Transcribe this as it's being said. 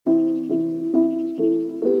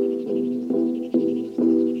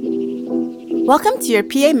Welcome to your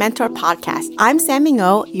PA Mentor podcast. I'm Sammy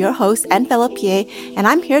Ngo, your host and fellow PA, and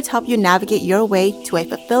I'm here to help you navigate your way to a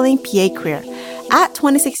fulfilling PA career. At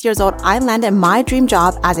 26 years old, I landed my dream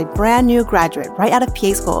job as a brand new graduate right out of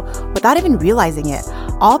PA school without even realizing it,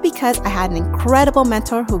 all because I had an incredible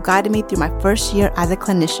mentor who guided me through my first year as a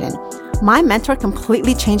clinician. My mentor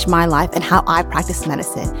completely changed my life and how I practice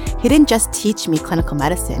medicine. He didn't just teach me clinical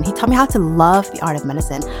medicine. He taught me how to love the art of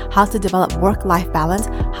medicine, how to develop work-life balance,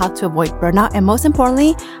 how to avoid burnout, and most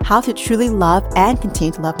importantly, how to truly love and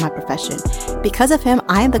continue to love my profession. Because of him,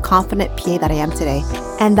 I am the confident PA that I am today.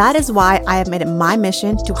 And that is why I have made it my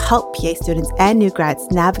mission to help PA students and new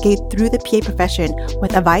grads navigate through the PA profession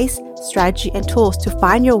with advice, strategy, and tools to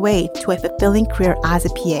find your way to a fulfilling career as a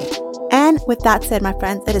PA. And with that said, my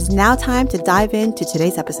friends, it is now time to dive into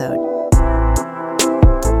today's episode.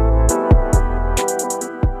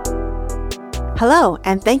 Hello,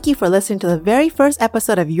 and thank you for listening to the very first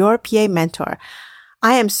episode of Your PA Mentor.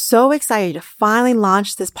 I am so excited to finally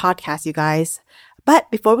launch this podcast, you guys.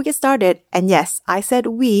 But before we get started, and yes, I said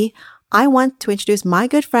we, I want to introduce my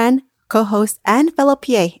good friend, co-host, and fellow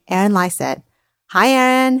PA, Erin Lystedt. Hi,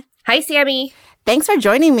 Erin. Hi, Sammy. Thanks for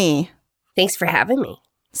joining me. Thanks for having me.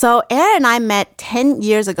 So Erin and I met 10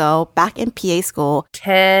 years ago back in PA school.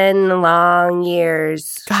 10 long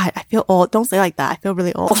years. God, I feel old. Don't say like that. I feel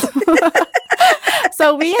really old.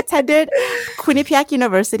 So we attended Quinnipiac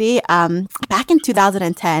University back in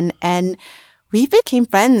 2010, and we became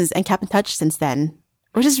friends and kept in touch since then,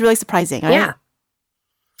 which is really surprising, right? Yeah.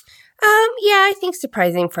 I think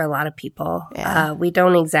surprising for a lot of people. Yeah. We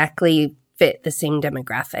don't exactly fit the same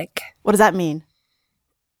demographic. What does that mean?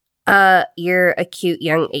 You're a cute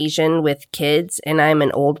young Asian with kids, and I'm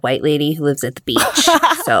an old white lady who lives at the beach.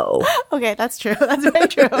 So Okay, that's true. That's very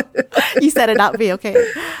true. You said it, not me.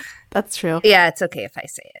 Okay, that's true. yeah, it's okay if I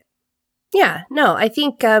say it. Yeah, no, I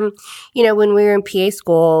think, when we were in PA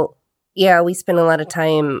school, we spent a lot of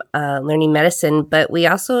time learning medicine, but we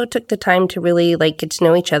also took the time to really get to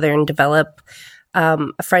know each other and develop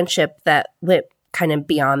a friendship that went kind of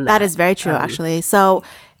beyond that. That is very true, actually. So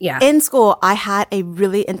in school, I had a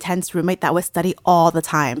really intense roommate that would study all the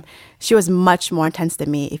time. She was much more intense than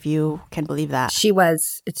me, if you can believe that. She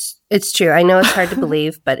was. It's true. I know it's hard to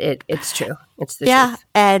believe, but it's true. It's the truth.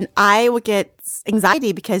 And I would get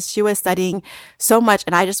anxiety because she was studying so much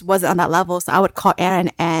and I just wasn't on that level. So I would call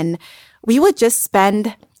Erin and we would just spend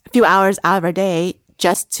a few hours out of our day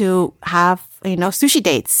just to have, sushi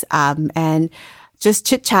dates and just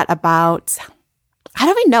chit chat about, I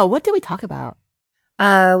don't even know, what did we talk about?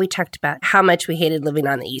 We talked about how much we hated living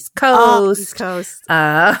on the East Coast. East Coast.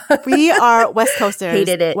 We are West Coasters.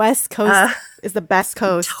 Hated it. West Coast is the best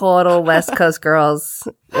coast. Total West Coast girls.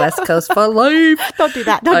 West Coast for life. Don't do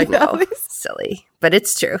that. Don't do that, please. Silly, but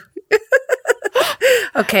it's true.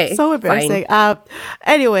 Okay. So embarrassing.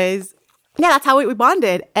 Anyways, that's how we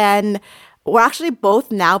bonded. And we're actually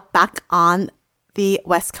both now back on the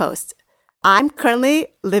West Coast. I'm currently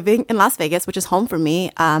living in Las Vegas, which is home for me.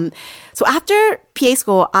 So after PA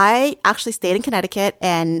school, I actually stayed in Connecticut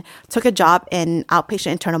and took a job in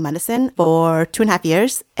outpatient internal medicine for 2.5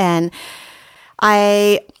 years. And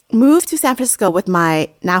I moved to San Francisco with my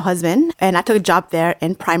now husband, and I took a job there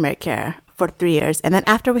in primary care for 3 years. And then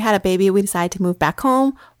after we had a baby, we decided to move back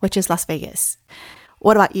home, which is Las Vegas.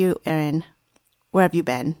 What about you, Erin? Where have you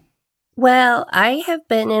been? Well, I have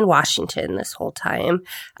been in Washington this whole time.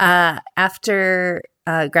 After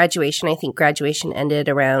graduation, I think graduation ended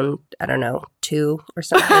around, 2 or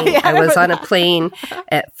something. I was on a plane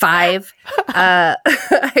at 5. I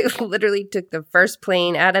literally took the first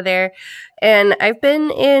plane out of there. And I've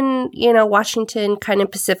been in, Washington, kind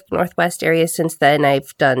of Pacific Northwest area since then.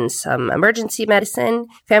 I've done some emergency medicine,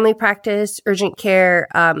 family practice, urgent care.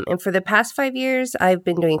 And for the past 5 years, I've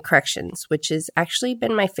been doing corrections, which has actually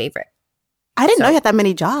been my favorite. I didn't know you had that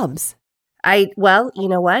many jobs. Well, you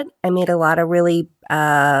know what? I made a lot of really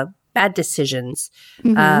bad decisions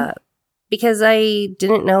because I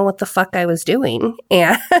didn't know what the fuck I was doing.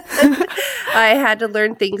 And I had to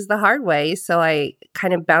learn things the hard way. So I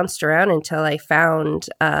kind of bounced around until I found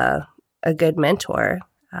a good mentor.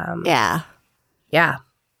 Yeah.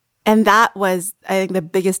 And that was, I think, the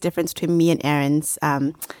biggest difference between me and Erin's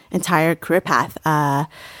entire career path. And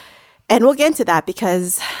we'll get into that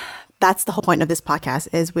because that's the whole point of this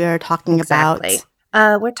podcast is we're talking about...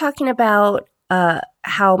 We're talking about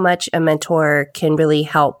how much a mentor can really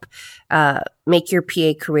help make your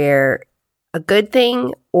PA career a good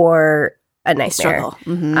thing or a nightmare. A struggle.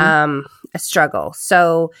 Mm-hmm. A struggle.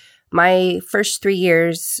 So my first 3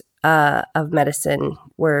 years of medicine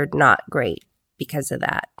were not great because of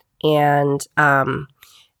that. And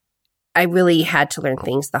I really had to learn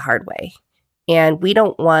things the hard way. And we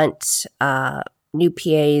don't want new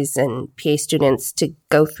PAs and PA students to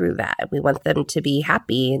go through that. We want them to be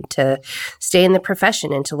happy and to stay in the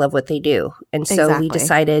profession and to love what they do. And so we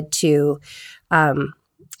decided to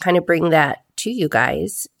kind of bring that to you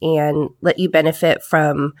guys and let you benefit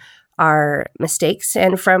from our mistakes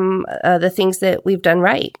and from the things that we've done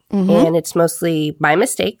right. And it's mostly my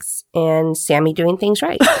mistakes and Sammy doing things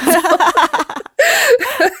right.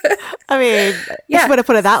 I mean, if you want to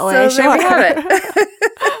put it that way, so there we have it.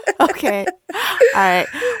 Okay. All right.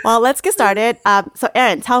 Well, let's get started. So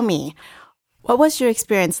Erin, tell me, what was your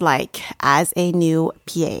experience like as a new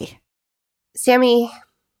PA? Sammy,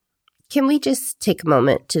 can we just take a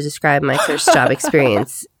moment to describe my first job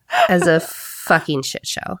experience as a fucking shit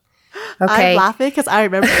show? Okay. I'm laughing because I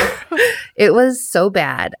remember. It was so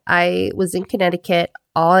bad. I was in Connecticut.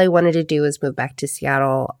 All I wanted to do was move back to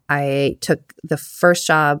Seattle. I took the first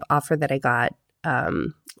job offer that I got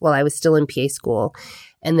while I was still in PA school.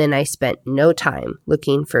 And then I spent no time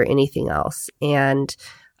looking for anything else. And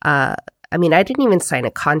I mean, I didn't even sign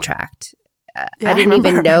a contract. I didn't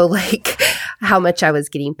even know like how much I was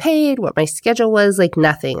getting paid, what my schedule was, like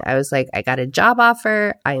nothing. I was like, I got a job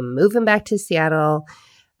offer. I'm moving back to Seattle.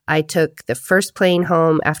 I took the first plane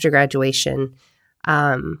home after graduation.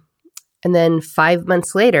 And then 5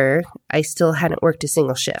 months later, I still hadn't worked a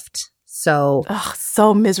single shift. So,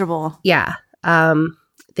 so miserable. Yeah.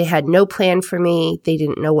 They had no plan for me. They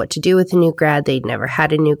didn't know what to do with a new grad. They'd never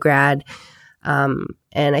had a new grad. And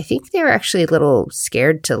I think they were actually a little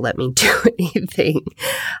scared to let me do anything.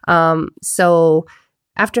 So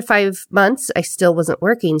after 5 months, I still wasn't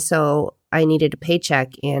working. So I needed a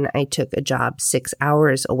paycheck and I took a job 6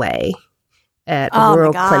 hours away at a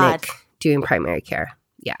rural clinic doing primary care.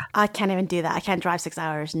 Yeah. I can't even do that. I can't drive 6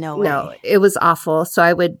 hours. No way. No, it was awful. So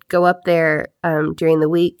I would go up there during the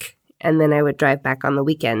week and then I would drive back on the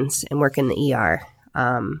weekends and work in the ER.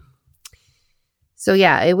 So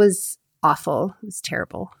yeah, it was awful. It was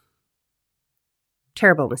terrible.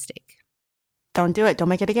 Terrible mistake. Don't do it. Don't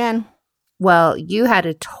make it again. Well, you had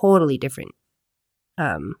a totally different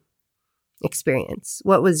experience.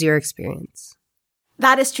 What was your experience?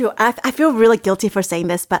 That is true. I feel really guilty for saying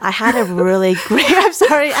this, but I had a really great, I'm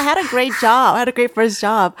sorry, I had a great job. I had a great first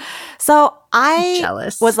job. So I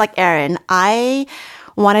was like Erin. I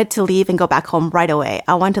wanted to leave and go back home right away.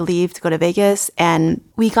 I wanted to leave to go to Vegas. And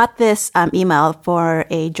we got this email for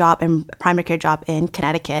a job in primary care job in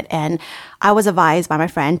Connecticut. And I was advised by my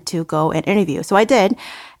friend to go and interview. So I did.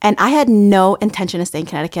 And I had no intention to stay in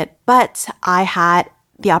Connecticut, but I had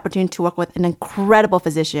the opportunity to work with an incredible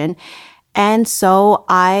physician. And so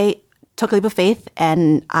I took a leap of faith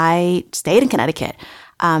and I stayed in Connecticut.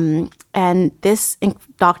 And this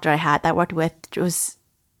doctor I had that I worked with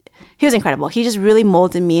he was incredible. He just really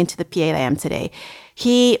molded me into the PA that I am today.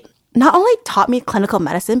 He not only taught me clinical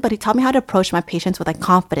medicine, but he taught me how to approach my patients with like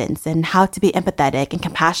confidence and how to be empathetic and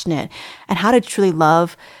compassionate and how to truly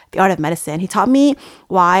love the art of medicine. He taught me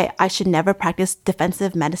why I should never practice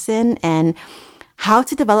defensive medicine and how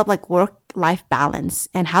to develop like work-life balance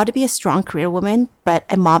and how to be a strong career woman, but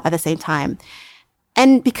a mom at the same time.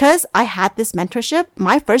 And because I had this mentorship,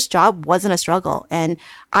 my first job wasn't a struggle. And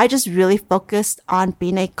I just really focused on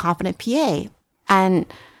being a confident PA. And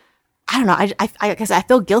I don't know, I guess I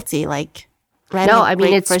feel guilty, like, no, I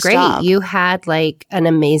mean, it's great. Job. You had like an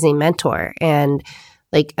amazing mentor, and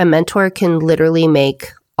like a mentor can literally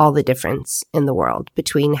make all the difference in the world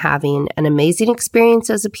between having an amazing experience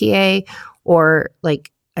as a PA or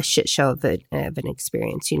like a shit show of an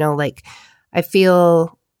experience. You know, like I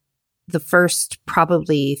feel the first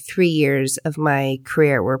probably 3 years of my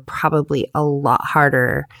career were probably a lot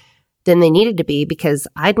harder than they needed to be because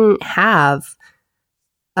I didn't have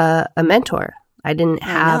a mentor. I didn't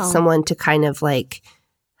have someone to kind of like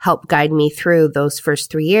help guide me through those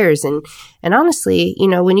first 3 years. And honestly, you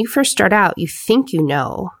know, when you first start out, you think you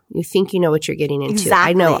know what you're getting into. Exactly.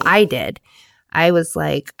 I know I did. I was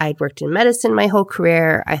like, I'd worked in medicine my whole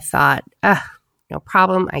career. I thought, no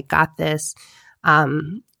problem. I got this.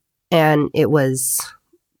 And it was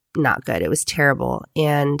not good. It was terrible.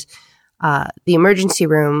 And the emergency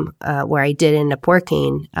room where I did end up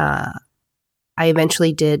working, I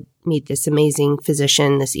eventually did meet this amazing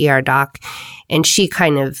physician, this ER doc, and she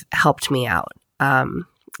kind of helped me out and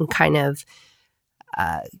kind of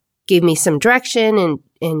gave me some direction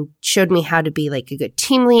and showed me how to be like a good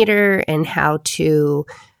team leader and how to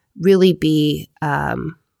really be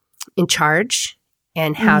in charge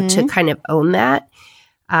and how to kind of own that.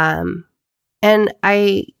 And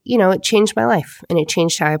I, you know, it changed my life and it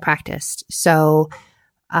changed how I practiced. So,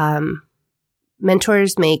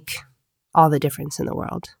 mentors make all the difference in the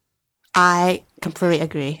world. I completely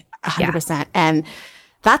agree. 100%. And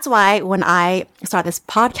that's why when I started this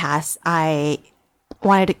podcast, I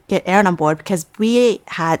wanted to get Erin on board because we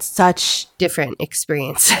had such different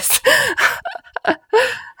experiences.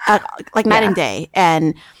 Like night and day.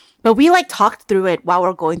 But we like talked through it while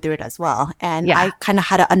we're going through it as well. And I kind of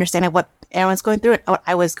had to understand what Erin was going through and what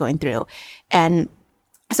I was going through. And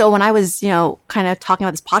so when I was, kind of talking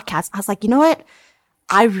about this podcast, I was like, you know what?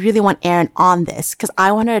 I really want Erin on this because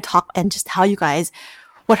I wanted to talk and just tell you guys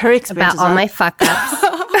what her experience about all my fuck ups.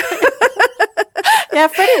 Yeah,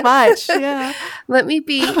 pretty much. Yeah. Let me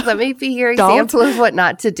be your example of what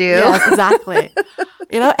not to do. Yes, exactly.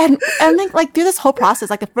 And then like through this whole process,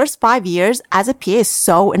 like the first 5 years as a PA is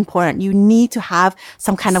so important. You need to have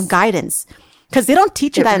some kind of guidance because they don't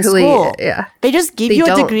teach you that in school. Yeah. They just give you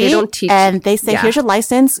a degree and they say, here's your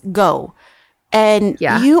license, go. And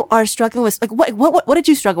you are struggling with like what did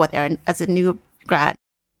you struggle with, Erin, as a new grad?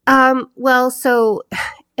 Well, so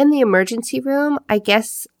in the emergency room, I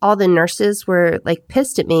guess all the nurses were like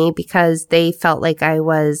pissed at me because they felt like I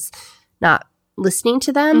was not listening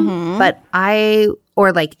to them,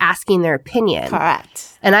 or like asking their opinion.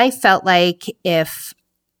 Correct. And I felt like if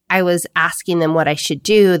I was asking them what I should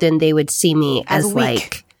do, then they would see me as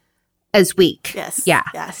weak. As weak. Yes. Yeah.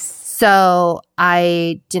 Yes. So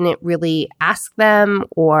I didn't really ask them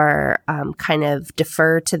or kind of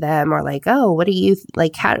defer to them or like, oh, what did you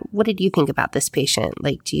think about this patient?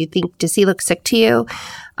 Like, does he look sick to you?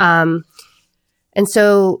 And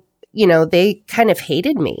so, they kind of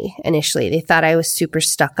hated me initially. They thought I was super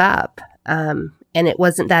stuck up. And it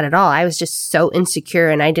wasn't that at all. I was just so insecure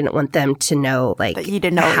and I didn't want them to know like you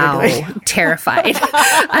didn't know how terrified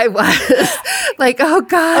I was. Like, oh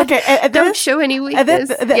God, don't show any weakness.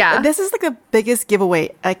 This is like the biggest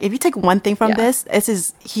giveaway. Like if you take one thing from this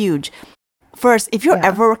is huge. First, if you're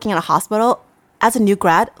ever working in a hospital, as a new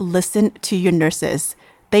grad, listen to your nurses.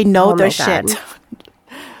 They know their shit.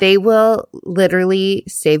 They will literally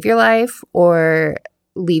save your life or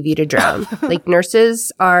leave you to drown. Like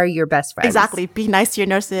nurses are your best friends. Exactly. Be nice to your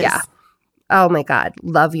nurses. Yeah. Oh my God.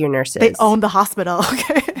 Love your nurses. They own the hospital.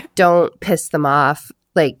 Okay. Don't piss them off.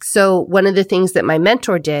 Like, so one of the things that my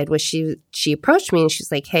mentor did was she approached me and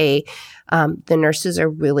she's like, hey, the nurses are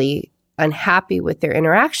really unhappy with their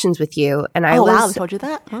interactions with you. And I was they told you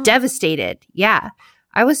that? Oh. Devastated. Yeah.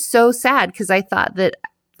 I was so sad because I thought that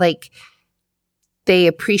like they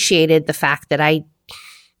appreciated the fact that I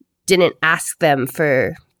didn't ask them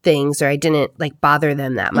for things or I didn't like bother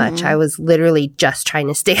them that much. Mm-hmm. I was literally just trying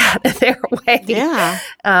to stay out of their way. Yeah.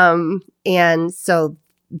 And so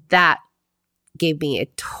that gave me a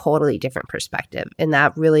totally different perspective and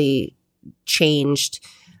that really changed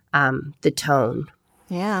the tone.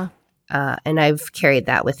 Yeah. And I've carried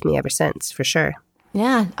that with me ever since, for sure.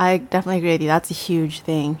 Yeah, I definitely agree with you. That's a huge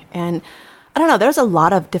thing. And I don't know, there's a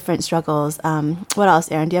lot of different struggles. What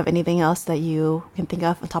else, Erin? Do you have anything else that you can think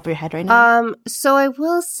of on top of your head right now? So I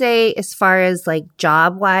will say as far as like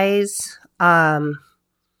job-wise,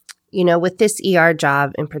 with this ER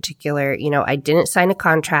job in particular, I didn't sign a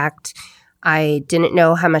contract. I didn't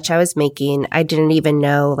know how much I was making. I didn't even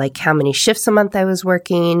know like how many shifts a month I was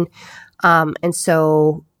working. And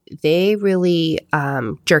so they really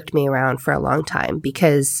jerked me around for a long time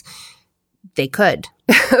because they could.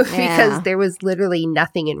 Because there was literally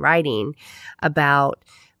nothing in writing about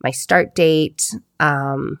my start date,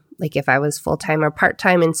 like if I was full-time or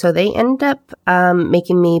part-time. And so they ended up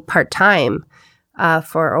making me part-time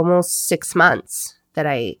for almost 6 months that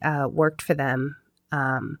I worked for them.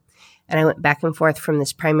 And I went back and forth from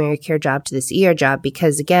this primary care job to this ER job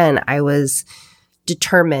because, again, I was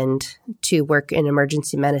determined to work in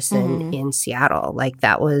emergency medicine in Seattle. Like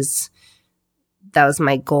that was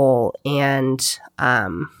my goal. And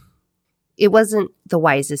it wasn't the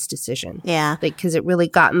wisest decision. Yeah. Because it really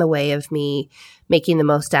got in the way of me making the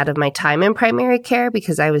most out of my time in primary care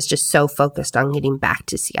because I was just so focused on getting back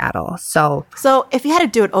to Seattle. So if you had to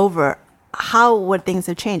do it over, how would things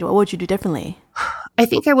have changed? What would you do differently? I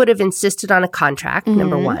think I would have insisted on a contract,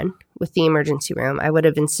 number one, with the emergency room. I would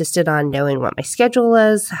have insisted on knowing what my schedule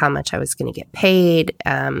was, how much I was going to get paid,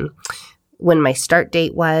 when my start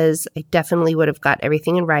date was. I definitely would have got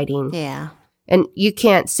everything in writing. Yeah. And you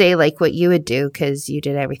can't say like what you would do because you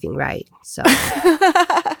did everything right. So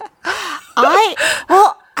I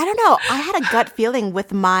don't know. I had a gut feeling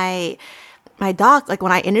with my doc. Like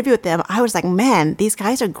when I interviewed with them, I was like, man, these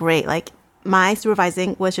guys are great. Like my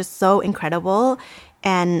supervising was just so incredible.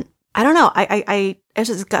 And I don't know. It was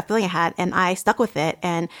just a gut feeling I had, and I stuck with it.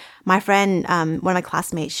 And my friend, one of my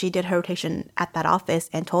classmates, she did her rotation at that office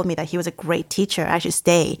and told me that he was a great teacher. I should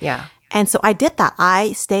stay. Yeah. And so I did that.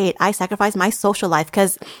 I stayed. I sacrificed my social life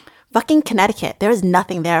because Fucking Connecticut. There is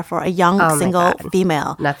nothing there for a young single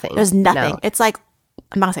female. Nothing. There's nothing. No. It's like,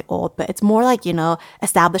 I'm not going to say old, but it's more like,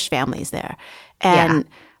 established families there. And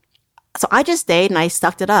so I just stayed and I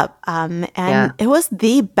sucked it up. And it was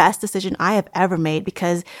the best decision I have ever made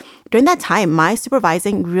because during that time, my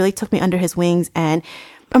supervising really took me under his wings. And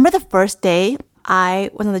remember the first day I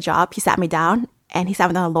was on the job, he sat me down and he sat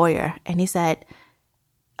me down with a lawyer. And he said,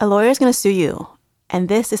 a lawyer is going to sue you. And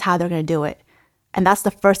this is how they're going to do it. And that's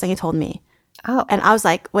the first thing he told me. Oh. And I was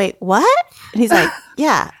like, wait, what? And he's like,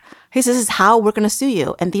 yeah. He says, this is how we're going to sue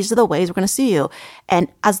you. And these are the ways we're going to sue you. And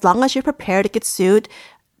as long as you're prepared to get sued,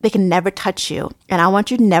 they can never touch you. And I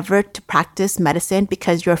want you never to practice medicine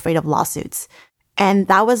because you're afraid of lawsuits. And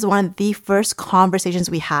that was one of the first conversations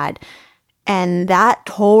we had. And that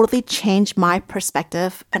totally changed my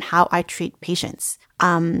perspective on how I treat patients.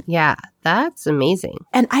 Yeah, that's amazing.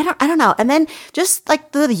 And I don't know. And then just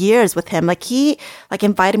like through the years with him, like he like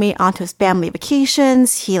invited me onto his family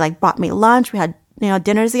vacations. He like brought me lunch. We had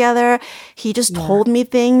dinners together. He just told me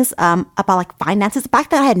things about like finances. Back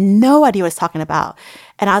then, I had no idea what he was talking about.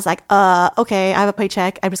 And I was like, okay, I have a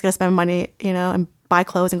paycheck. I'm just going to spend money, and buy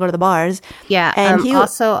clothes and go to the bars. Yeah. And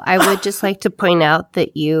also, I would just like to point out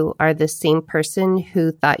that you are the same person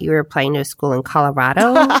who thought you were applying to a school in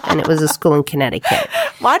Colorado and it was a school in Connecticut.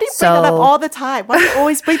 Why do you bring that up all the time? Why do you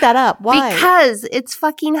always bring that up? Why? Because it's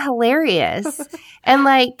fucking hilarious. And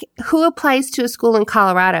like, who applies to a school in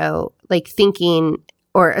Colorado, like thinking,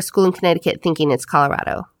 or a school in Connecticut thinking it's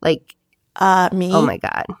Colorado? Like, me. Oh my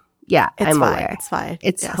God. Yeah, I'm aware. It's fine.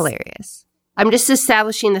 It's hilarious. I'm just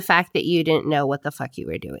establishing the fact that you didn't know what the fuck you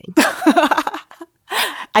were doing.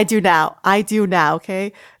 I do now.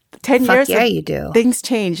 Okay. 10 years. Yeah, you do. Things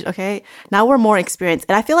changed. Okay. Now we're more experienced.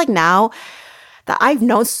 And I feel like now that I've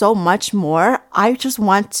known so much more, I just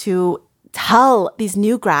want to tell these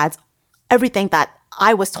new grads everything that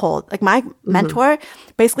I was told. Like my mentor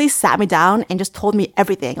basically sat me down and just told me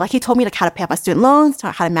everything. Like he told me like how to pay off my student loans,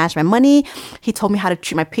 how to manage my money. He told me how to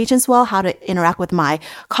treat my patients well, how to interact with my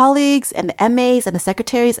colleagues and the MAs and the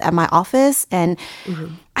secretaries at my office. And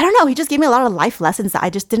I don't know, he just gave me a lot of life lessons that I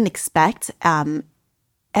just didn't expect. And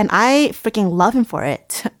I freaking love him for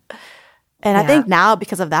it. And I think now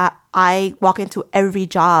because of that, I walk into every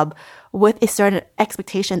job with a certain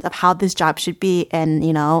expectations of how this job should be and,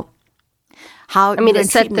 how it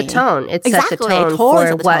set the tone. It set the tone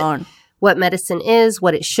for what medicine is,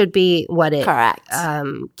 what it should be, what it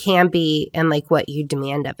can be, and like what you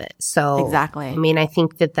demand of it. So exactly. I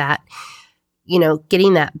think that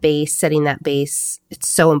getting that base, setting that base, it's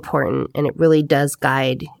so important, and it really does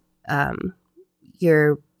guide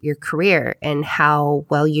your career and how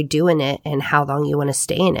well you do in it and how long you want to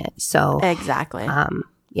stay in it. So exactly.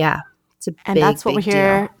 It's a and that's what we're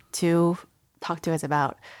here to talk to us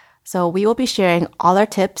about. So we will be sharing all our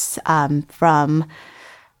tips from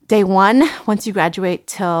day one, once you graduate,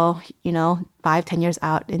 till 5-10 years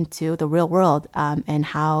out into the real world, and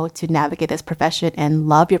how to navigate this profession and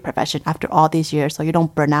love your profession after all these years, so you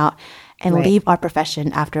don't burn out and leave our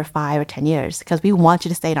profession after 5 or 10 years. Because we want you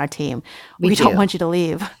to stay in our team. We don't want you to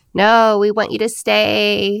leave. No, we want you to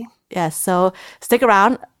stay. Yes. So stick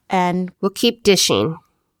around, and we'll keep dishing.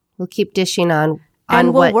 We'll keep dishing on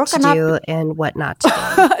what to do and what not to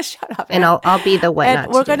do. Shut up. And I'll be the what not to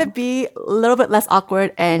do. We're going to be a little bit less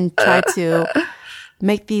awkward and try to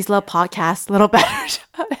make these little podcasts a little better.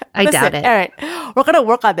 I doubt it. All right. We're going to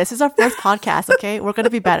work on this. This is our first podcast, okay? We're going to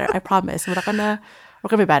be better. I promise. We're going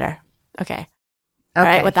to be better. Okay. All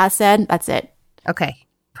right. With that said, that's it. Okay.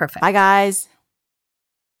 Perfect. Bye, guys.